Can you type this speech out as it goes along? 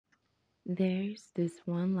There's this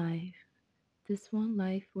one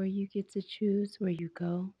life where you get to choose where you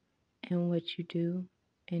go and what you do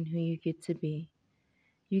and who you get to be.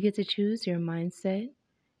 You get to choose your mindset,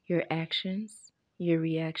 your actions, your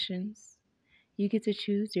reactions. You get to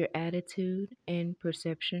choose your attitude and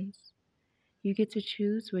perceptions. You get to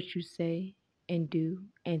choose what you say and do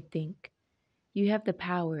and think. You have the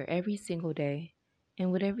power every single day,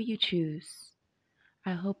 and whatever you choose,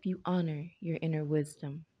 I hope you honor your inner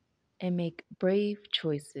wisdom and make brave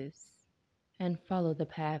choices and follow the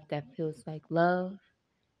path that feels like love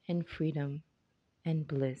and freedom and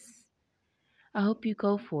bliss. I hope you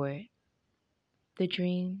go for it. The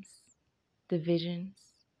dreams, the visions,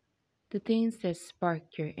 the things that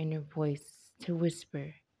spark your inner voice to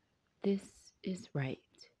whisper, this is right.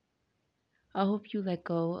 I hope you let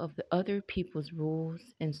go of the other people's rules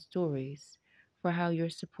and stories for how you're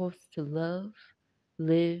supposed to love,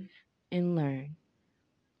 live, and learn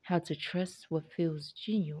how to trust what feels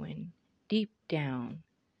genuine deep down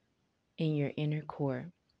in your inner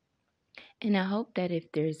core. And I hope that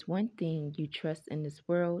if there's one thing you trust in this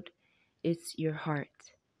world, it's your heart.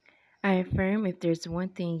 I affirm if there's one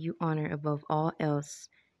thing you honor above all else,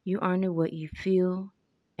 you honor what you feel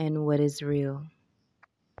and what is real.